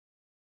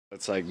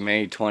It's like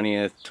May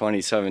 20th,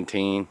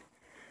 2017.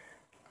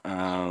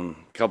 A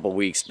couple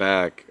weeks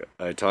back,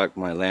 I talked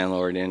my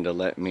landlord into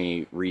let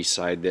me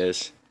re-side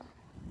this.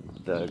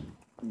 The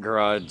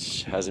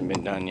garage hasn't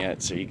been done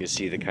yet, so you can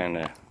see the kind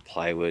of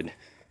plywood.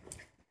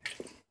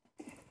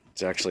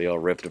 It's actually all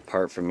ripped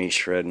apart from me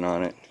shredding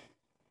on it.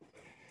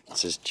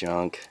 It's just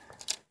junk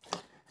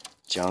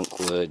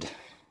wood.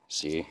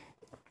 See?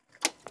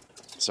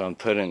 So I'm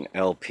putting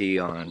LP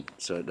on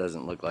so it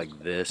doesn't look like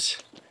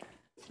this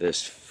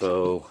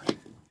faux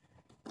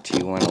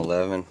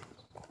T111.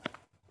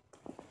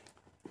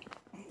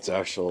 It's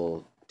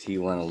actual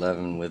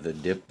T111 with a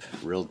dip,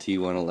 real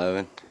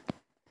T111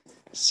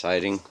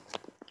 siding.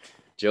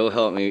 Joe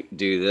helped me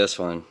do this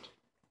one,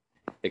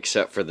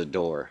 except for the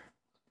door.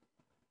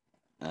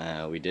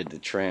 We did the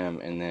trim,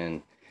 and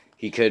then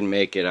he couldn't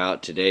make it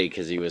out today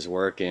because he was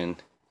working.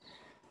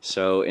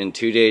 So in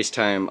 2 days'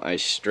 time, I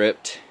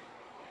stripped,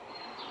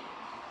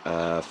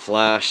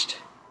 flashed,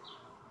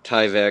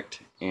 Tyvek'd,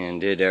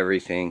 and did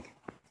everything.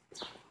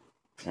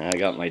 I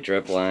got my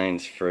drip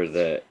lines for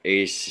the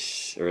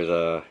ACE, or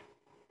the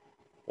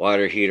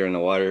water heater, and the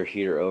water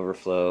heater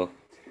overflow.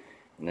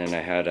 And then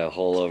I had a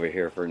hole over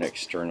here for an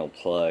external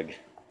plug.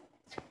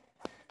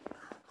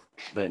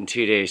 But in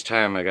 2 days'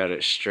 time, I got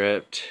it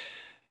stripped,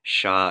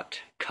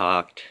 shot,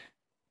 caulked.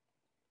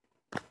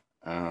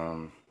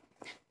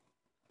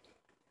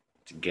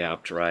 It's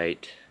gapped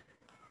right.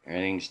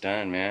 Everything's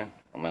done, man.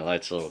 Oh, my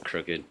light's a little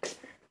crooked.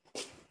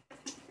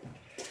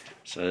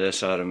 So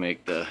this ought to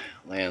make the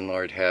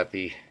landlord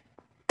happy.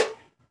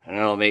 And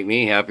it'll make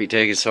me happy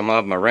taking some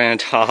off my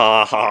rent. Ha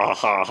ha ha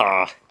ha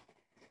ha.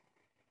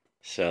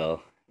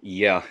 So,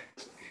 yeah.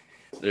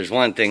 There's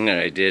one thing that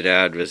I did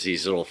add was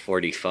these little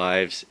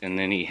 45s. And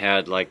then he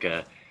had like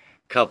a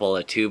couple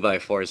of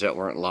 2x4s that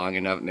weren't long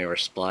enough, and they were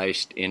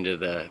spliced into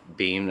the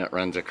beam that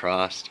runs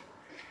across.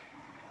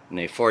 And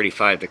they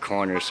 45'd the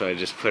corners, so I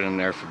just put them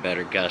there for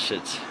better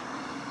gussets.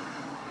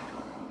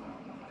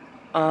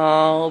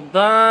 All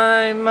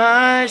by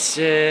myself,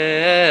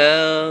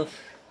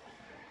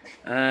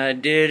 I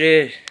did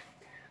it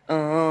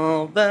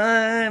all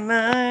by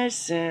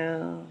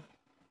myself.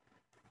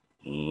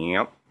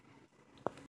 Yep.